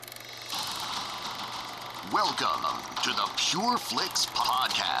Welcome to the Pure Flix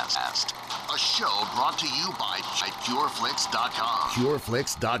Podcast, a show brought to you by PureFlix.com.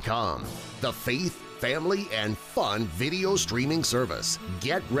 PureFlix.com, the faith, family, and fun video streaming service.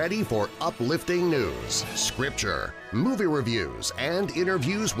 Get ready for uplifting news, scripture, movie reviews, and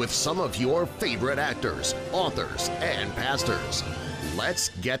interviews with some of your favorite actors, authors, and pastors. Let's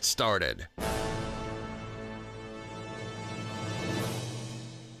get started.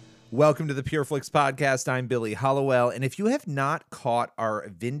 Welcome to the Pure Flix Podcast. I'm Billy Hollowell, and if you have not caught our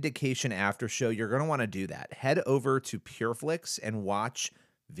Vindication After Show, you're going to want to do that. Head over to Pure Flix and watch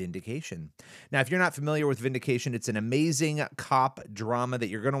Vindication. Now, if you're not familiar with Vindication, it's an amazing cop drama that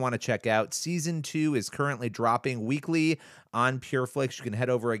you're going to want to check out. Season 2 is currently dropping weekly on Pure Flix. You can head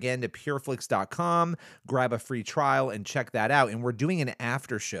over again to pureflix.com, grab a free trial, and check that out. And we're doing an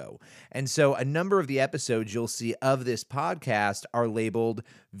after show. And so a number of the episodes you'll see of this podcast are labeled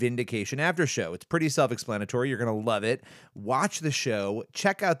Vindication After Show. It's pretty self-explanatory. You're going to love it. Watch the show,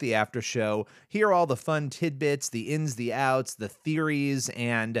 check out the after show, hear all the fun tidbits, the ins, the outs, the theories,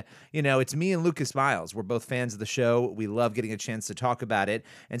 and, you know, it's me and Lucas Miles. We're both fans of the show. We love getting a chance to talk about it.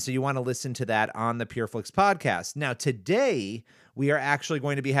 And so you want to listen to that on the Pure Flix Podcast. Now, today, we are actually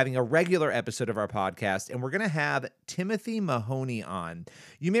going to be having a regular episode of our podcast, and we're going to have Timothy Mahoney on.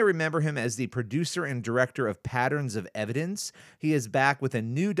 You may remember him as the producer and director of Patterns of Evidence. He is back with a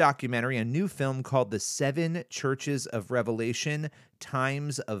new documentary, a new film called The 7 Churches of Revelation,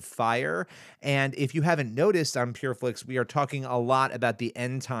 Times of Fire. And if you haven't noticed on Pure Flix, we are talking a lot about the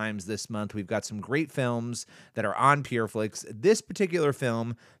end times this month. We've got some great films that are on Pure Flix. This particular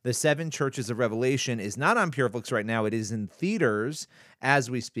film, The 7 Churches of Revelation, is not on Pure Flix right now. It is in theaters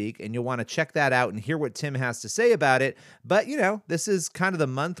as we speak, and you'll want to check that out and hear what Tim has to say about it. But, you know, this is kind of the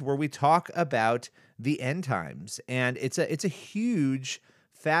month where we talk about the end times, and it's a huge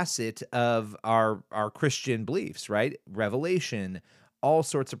facet of our Christian beliefs, right? Revelation, all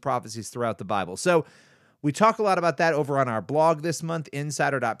sorts of prophecies throughout the Bible. So we talk a lot about that over on our blog this month,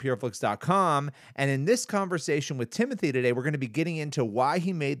 insider.pureflix.com. And in this conversation with Timothy today, we're going to be getting into why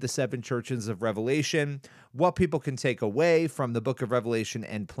he made the 7 churches of Revelation, what people can take away from the book of Revelation,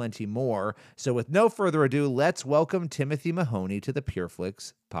 and plenty more. So with no further ado, let's welcome Timothy Mahoney to the Pure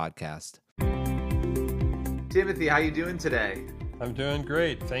Flix Podcast. Timothy, how you doing today? I'm doing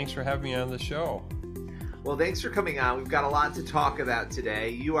great. Thanks for having me on the show. Well, thanks for coming on. We've got a lot to talk about today.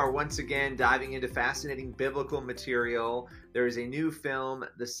 You are once again diving into fascinating biblical material. There is a new film,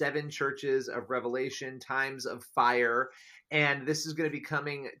 The 7 Churches of Revelation, Times of Fire, and this is going to be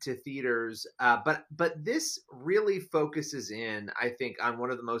coming to theaters. But this really focuses in, I think, on one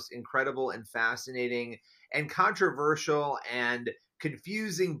of the most incredible and fascinating and controversial and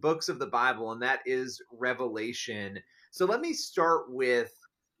confusing books of the Bible, and that is Revelation. So let me start with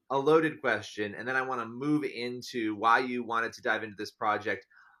a loaded question, and then I want to move into why you wanted to dive into this project.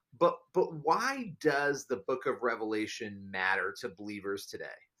 But why does the book of Revelation matter to believers today?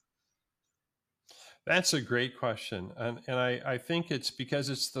 That's a great question. And I think it's because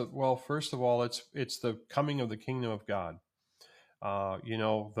first of all, it's the coming of the kingdom of God.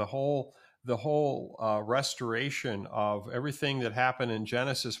 The whole restoration of everything that happened in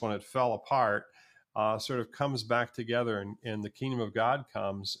Genesis when it fell apart sort of comes back together, and the kingdom of God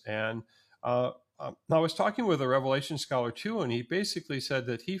comes. And I was talking with a Revelation scholar too, and he basically said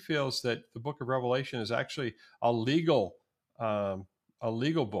that he feels that the book of Revelation is actually a legal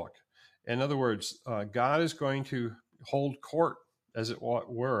book. In other words, God is going to hold court, as it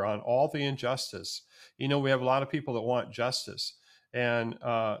were, on all the injustice. You know, we have a lot of people that want justice, and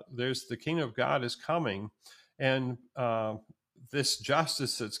there's the kingdom of God is coming, and this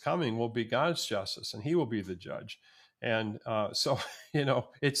justice that's coming will be God's justice, and he will be the judge. And so, you know,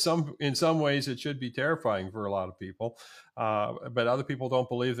 in some ways it should be terrifying for a lot of people, but other people don't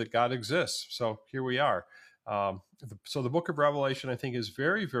believe that God exists. So here we are. So the book of Revelation, I think, is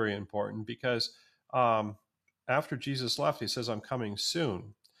very, very important because after Jesus left, he says, I'm coming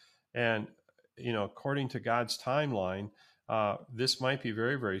soon. And, you know, according to God's timeline, this might be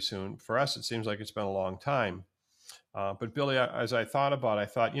very, very soon. For us, it seems like it's been a long time. But Billy, as I thought about it, I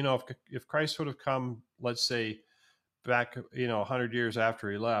thought, you know, if Christ would have come, let's say, back, 100 years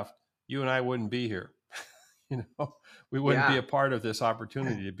after he left, you and I wouldn't be here. We wouldn't be a part of this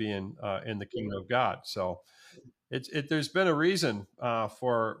opportunity to be in the kingdom of God. So there's been a reason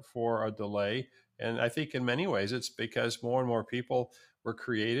for a delay. And I think in many ways it's because more and more people were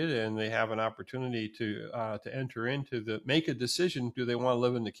created and they have an opportunity to enter into make a decision. Do they want to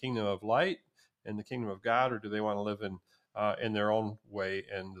live in the kingdom of light, in the kingdom of God, or do they want to live in their own way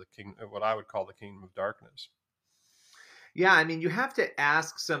in the kingdom, what I would call the kingdom of darkness? Yeah, I mean, you have to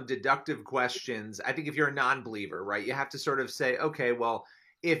ask some deductive questions. I think if you're a non-believer, right, you have to sort of say, okay, well,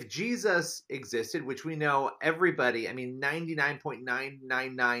 if Jesus existed, which we know everybody, I mean,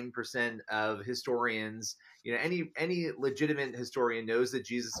 99.999% of historians, any legitimate historian knows that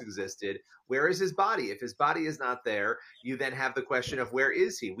Jesus existed. Where is his body? If his body is not there, you then have the question of where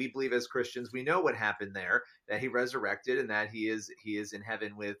is he? We believe as Christians, we know what happened there, that he resurrected and that he is in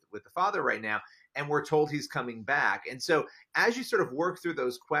heaven with the Father right now. And we're told he's coming back. And so as you sort of work through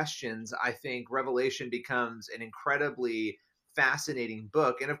those questions, I think Revelation becomes an incredibly fascinating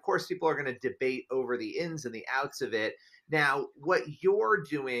book. And of course, people are going to debate over the ins and the outs of it. Now, what you're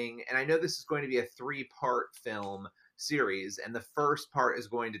doing, and I know this is going to be a 3-part film series, and the first part is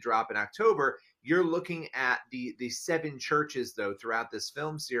going to drop in October. You're looking at the 7 churches, though, throughout this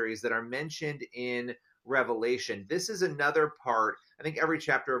film series that are mentioned in Revelation. This is another part. I think every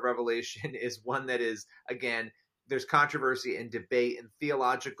chapter of Revelation is one that is, again, there's controversy and debate and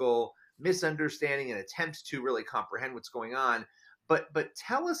theological misunderstanding and attempts to really comprehend what's going on. But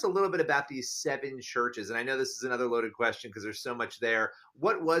tell us a little bit about these 7 churches. And I know this is another loaded question because there's so much there.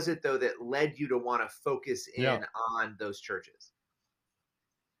 What was it, though, that led you to want to focus in on those churches?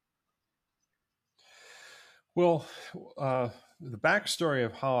 Well, the backstory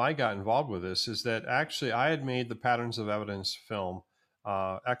of how I got involved with this is that actually I had made the Patterns of Evidence film,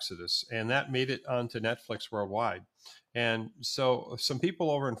 Exodus, and that made it onto Netflix worldwide. And so some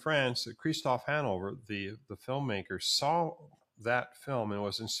people over in France, Christophe Hanover, the filmmaker, saw that film and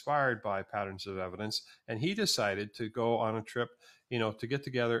was inspired by Patterns of Evidence. And he decided to go on a trip, to get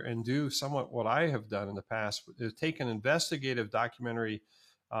together and do somewhat what I have done in the past, is take an investigative documentary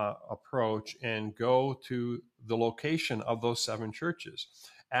approach and go to the location of those 7 churches,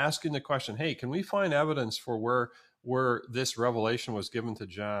 asking the question, hey, can we find evidence for where this revelation was given to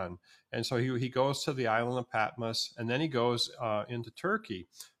John? And so he goes to the island of Patmos, and then he goes into Turkey.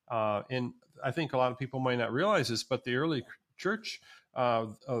 And I think a lot of people might not realize this, but the early church,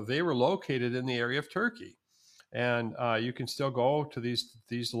 they were located in the area of Turkey. And you can still go to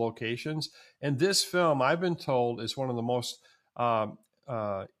these locations. And this film, I've been told, is one of the most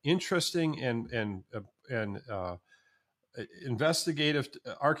interesting and investigative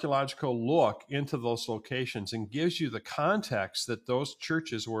archaeological look into those locations, and gives you the context that those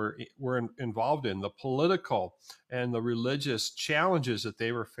churches were involved in, the political and the religious challenges that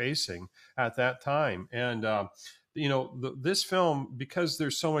they were facing at that time. And this film, because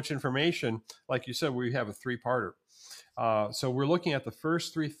there's so much information, like you said, we have a 3-parter. So we're looking at the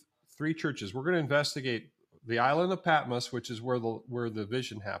first three churches. We're going to investigate the island of Patmos, which is where the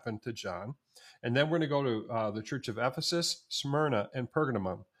vision happened to John. And then we're going to go to the church of Ephesus, Smyrna, and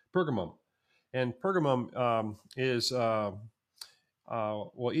Pergamum. And Pergamum is,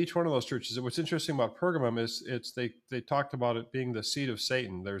 each one of those churches. What's interesting about Pergamum is they talked about it being the seat of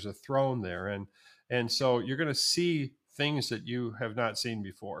Satan. There's a throne there. And so you're going to see things that you have not seen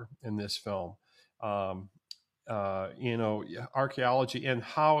before in this film. Archaeology, and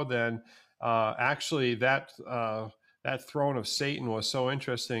how then actually that throne of Satan was so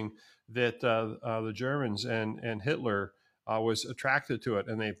interesting that the Germans and Hitler was attracted to it,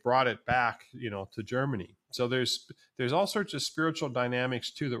 and they brought it back, to Germany. So there's all sorts of spiritual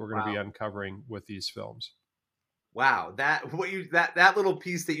dynamics too that we're going to be uncovering with these films. Wow, that little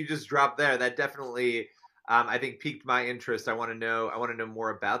piece that you just dropped there, that definitely I think piqued my interest. I want to know more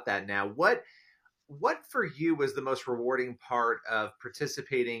about that now. What for you was the most rewarding part of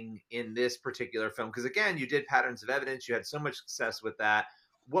participating in this particular film? Because again, you did Patterns of Evidence, you had so much success with that.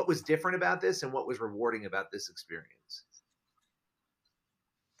 What was different about this, and what was rewarding about this experience?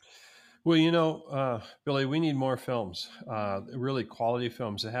 Well, Billy, we need more films, really quality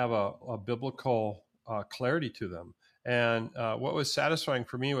films that have a biblical clarity to them. And what was satisfying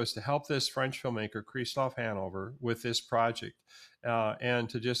for me was to help this French filmmaker, Christophe Hanover, with this project, and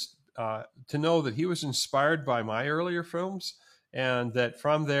to just to know that he was inspired by my earlier films, and that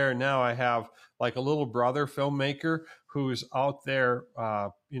from there now I have like a little brother filmmaker who's out there,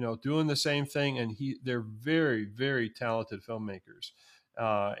 doing the same thing, and they're very, very talented filmmakers,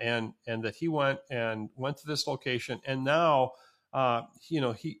 and that he went to this location, and now.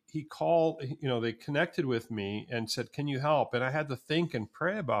 He called, they connected with me and said, can you help? And I had to think and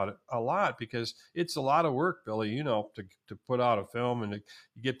pray about it a lot, because it's a lot of work, Billy, to put out a film and to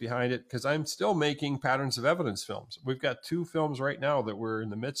get behind it. Cause I'm still making Patterns of Evidence films. We've got 2 films right now that we're in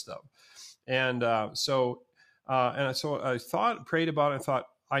the midst of. And so I prayed about it and thought,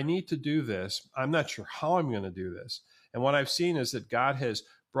 I need to do this. I'm not sure how I'm going to do this. And what I've seen is that God has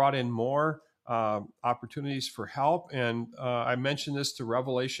brought in more opportunities for help. And I mentioned this to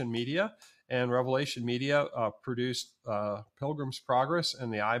Revelation Media, and Revelation Media produced Pilgrim's Progress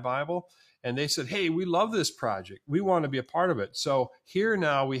and the iBible. And they said, hey, we love this project. We want to be a part of it. So here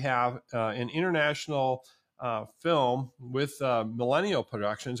now we have an international film with Millennial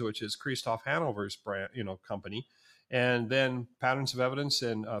Productions, which is Christoph Hanover's brand, company. And then Patterns of Evidence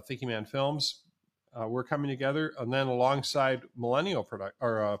and Thinking Man Films were coming together. And then alongside Millennial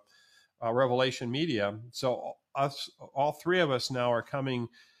Revelation Media. So all three of us now are coming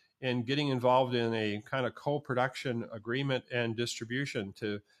and getting involved in a kind of co-production agreement and distribution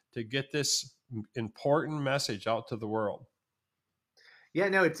to get this important message out to the world. Yeah,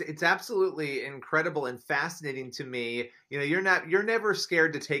 no, it's absolutely incredible and fascinating to me. You're never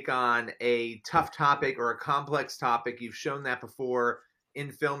scared to take on a tough topic or a complex topic. You've shown that before in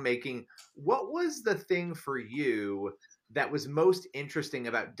filmmaking. What was the thing for you that was most interesting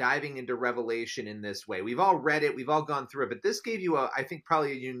about diving into Revelation in this way? We've all read it, we've all gone through it, but this gave you I think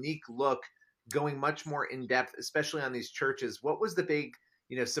probably a unique look, going much more in depth, especially on these churches. What was the big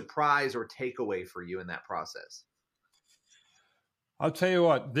surprise or takeaway for you in that process? I'll tell you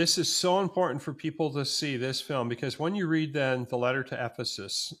what, this is so important for people to see this film, because when you read then the letter to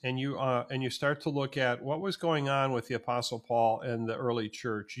Ephesus and you start to look at what was going on with the Apostle Paul and the early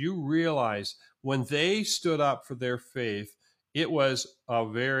church, you realize when they stood up for their faith, it was a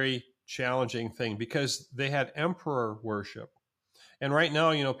very challenging thing because they had emperor worship. And right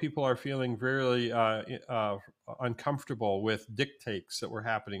now, people are feeling very uncomfortable with dictates that were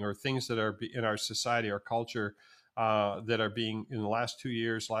happening or things that are in our society or culture that are being, in the last 3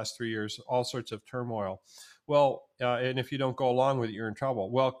 years, all sorts of turmoil. Well, and if you don't go along with it, you're in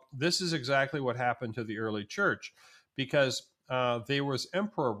trouble. Well, this is exactly what happened to the early church, because there was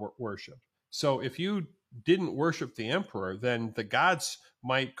emperor worship. So if you didn't worship the emperor, then the gods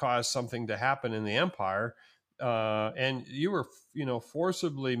might cause something to happen in the empire. And you were,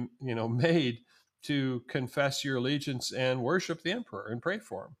 forcibly, made to confess your allegiance and worship the emperor and pray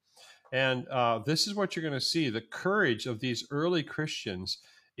for him. And this is what you're going to see. The courage of these early Christians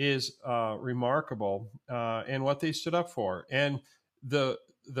is remarkable, and what they stood up for, and the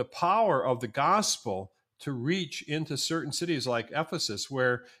power of the gospel to reach into certain cities like Ephesus,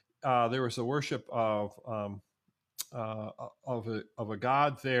 where there was a worship of a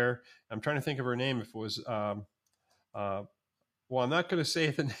god there. I'm trying to think of her name. If it was well, I'm not going to say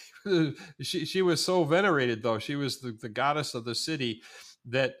the name. She was so venerated, though. She was the goddess of the city,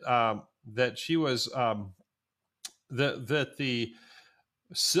 that she was that the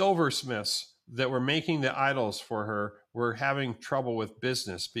silversmiths that were making the idols for her were having trouble with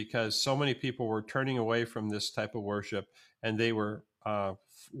business, because so many people were turning away from this type of worship, and they were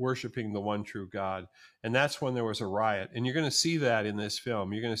worshiping the one true God. And that's when there was a riot. And you're going to see that in this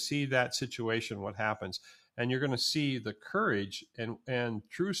film. You're going to see that situation, what happens. And you're going to see the courage and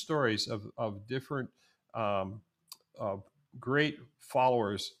true stories of different great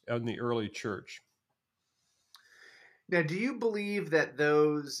followers in the early church. Now, do you believe that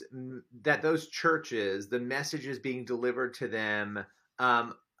those churches, the messages being delivered to them,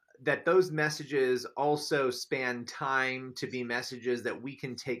 that those messages also span time to be messages that we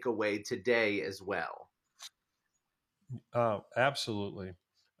can take away today as well? Absolutely.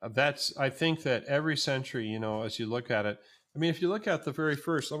 I think that every century, as you look at it, I mean, if you look at the very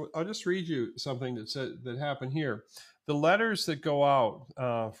first, I'll just read you something that happened here. The letters that go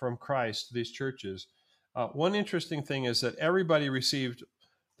out from Christ to these churches, one interesting thing is that everybody received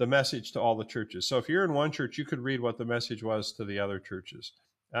the message to all the churches. So if you're in one church, you could read what the message was to the other churches.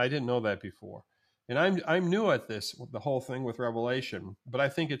 I didn't know that before. And I'm new at this, the whole thing with Revelation, but I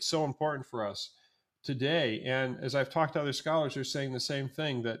think it's so important for us today. And as I've talked to other scholars, they're saying the same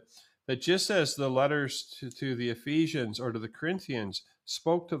thing, that just as the letters to the Ephesians or to the Corinthians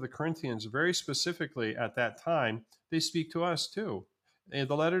spoke to the Corinthians very specifically at that time, they speak to us too. And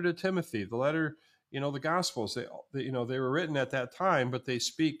the letter to Timothy, the letter, the Gospels, they were written at that time, but they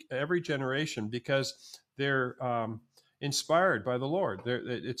speak every generation because they're inspired by the Lord.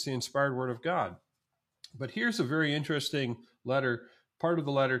 It's the inspired word of God. But here's a very interesting letter, part of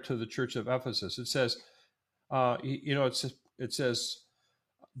the letter to the church of Ephesus. It says, it says,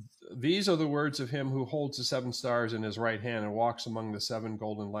 these are the words of him who holds the 7 stars in his right hand and walks among the 7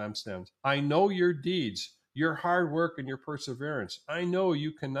 golden lampstands. I know your deeds, your hard work, and your perseverance. I know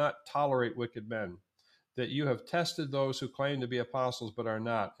you cannot tolerate wicked men, that you have tested those who claim to be apostles but are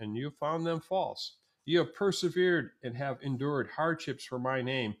not, and you found them false. You have persevered and have endured hardships for my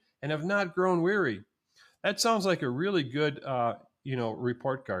name and have not grown weary. That sounds like a really good,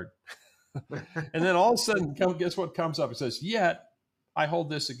 report card. And then all of a sudden, guess what comes up? It says, yet I hold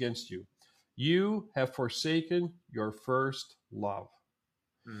this against you. You have forsaken your first love.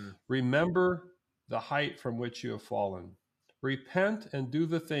 Remember the height from which you have fallen. Repent and do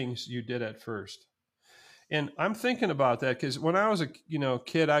the things you did at first. And I'm thinking about that because when I was a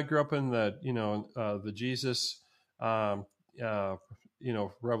kid, I grew up in the the Jesus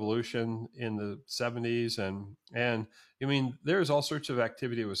revolution in the 70s, and I mean there's all sorts of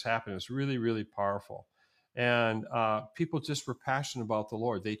activity that was happening. It was really, really powerful, and people just were passionate about the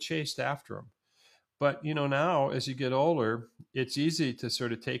Lord. They chased after him. But now as you get older, it's easy to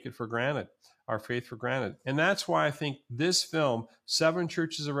sort of take it for granted, our faith for granted. And that's why I think this film, Seven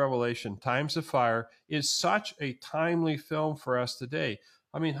Churches of Revelation, Times of Fire, is such a timely film for us today.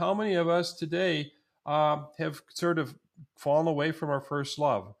 I mean, how many of us today have sort of fallen away from our first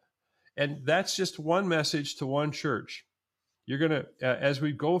love? And that's just one message to one church. You're going to, as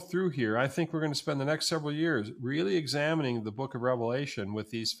we go through here, I think we're going to spend the next several years really examining the book of Revelation with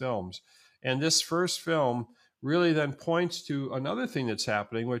these films. And this first film really then points to another thing that's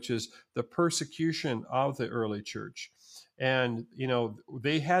happening, which is the persecution of the early church. And,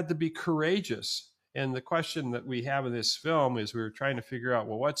 they had to be courageous. And the question that we have in this film is we were trying to figure out,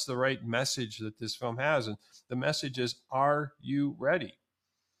 well, what's the right message that this film has? And the message is, are you ready?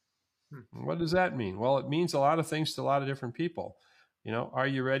 What does that mean? Well, it means a lot of things to a lot of different people. Are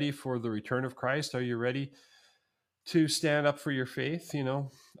you ready for the return of Christ? Are you ready to stand up for your faith?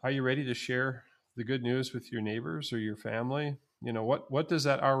 Are you ready to share the good news with your neighbors or your family? What does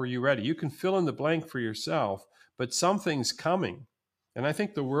that, are you ready? You can fill in the blank for yourself, but something's coming. And I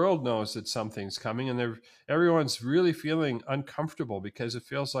think the world knows that something's coming, and everyone's really feeling uncomfortable because it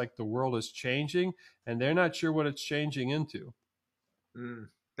feels like the world is changing and they're not sure what it's changing into.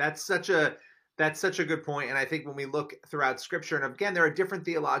 That's such a good point. And I think when we look throughout Scripture, and again, there are different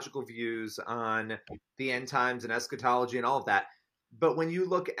theological views on the end times and eschatology and all of that. But when you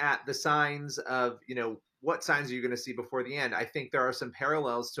look at the signs of, what signs are you going to see before the end? I think there are some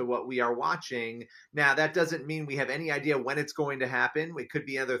parallels to what we are watching. Now, that doesn't mean we have any idea when it's going to happen. It could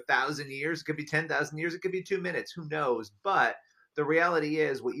be another 1,000 years. It could be 10,000 years. It could be 2 minutes. Who knows? But the reality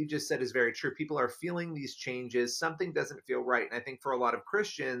is what you just said is very true. People are feeling these changes. Something doesn't feel right. And I think for a lot of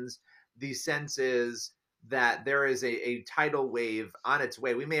Christians, the sense is that there is a tidal wave on its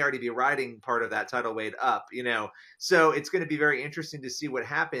way. We may already be riding part of that tidal wave up, So it's going to be very interesting to see what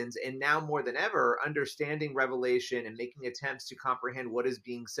happens. And now more than ever, understanding Revelation and making attempts to comprehend what is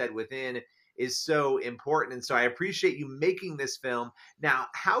being said within is so important. And so I appreciate you making this film. Now,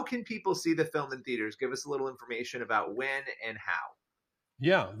 how can people see the film in theaters? Give us a little information about when and how.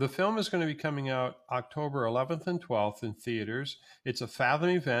 Yeah, the film is going to be coming out October 11th and 12th in theaters. It's a Fathom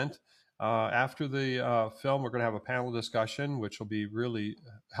event. After the film, we're going to have a panel discussion, which will be really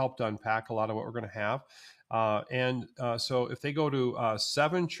help to unpack a lot of what we're going to have. So if they go to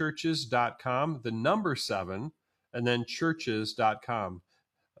 7churches.com, the number 7, and then churches.com,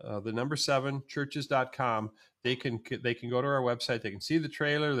 the number 7churches.com, they can go to our website. They can see the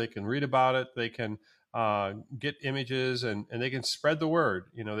trailer. They can read about it. They can get images, and they can spread the word.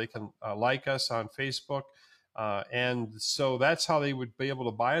 They can like us on Facebook. And so that's how they would be able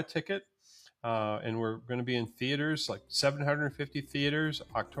to buy a ticket. And we're going to be in theaters, like 750 theaters,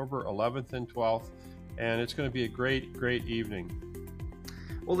 October 11th and 12th. And it's going to be a great, great evening.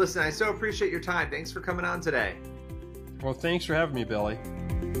 Well, listen, I so appreciate your time. Thanks for coming on today. Well, thanks for having me, Billy.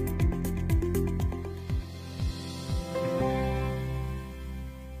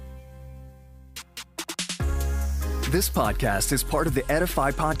 This podcast is part of the Edify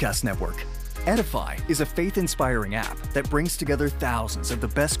Podcast Network. Edify is a faith-inspiring app that brings together thousands of the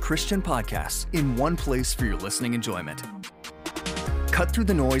best Christian podcasts in one place for your listening enjoyment. Cut through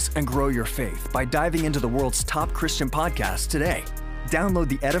the noise and grow your faith by diving into the world's top Christian podcasts today. Download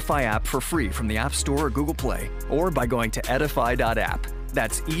the Edify app for free from the App Store or Google Play, or by going to edify.app.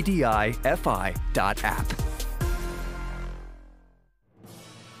 That's EDIFI.app.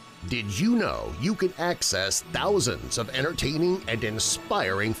 Did you know you can access thousands of entertaining and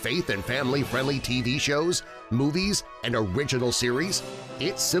inspiring faith and family-friendly TV shows, movies, and original series?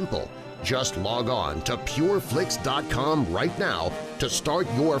 It's simple. Just log on to pureflix.com right now to start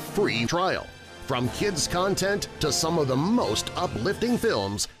your free trial. From kids' content to some of the most uplifting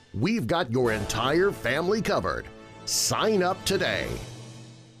films, we've got your entire family covered. Sign up today.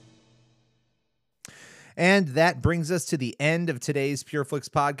 And that brings us to the end of today's Pure Flix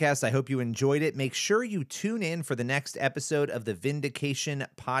podcast. I hope you enjoyed it. Make sure you tune in for the next episode of the Vindication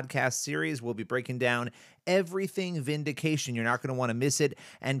podcast series. We'll be breaking down everything Vindication. You're not going to want to miss it.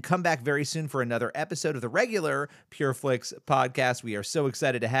 And come back very soon for another episode of the regular Pure Flix podcast. We are so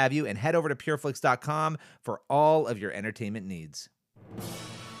excited to have you. And head over to pureflix.com for all of your entertainment needs.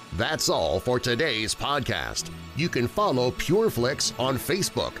 That's all for today's podcast. You can follow Pure Flix on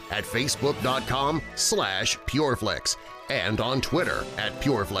Facebook at facebook.com/PureFlix and on Twitter at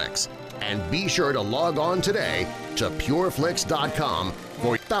PureFlix. And be sure to log on today to PureFlix.com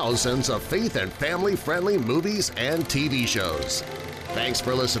for thousands of faith and family-friendly movies and TV shows. Thanks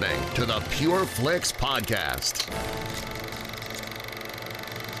for listening to the Pure Flix Podcast.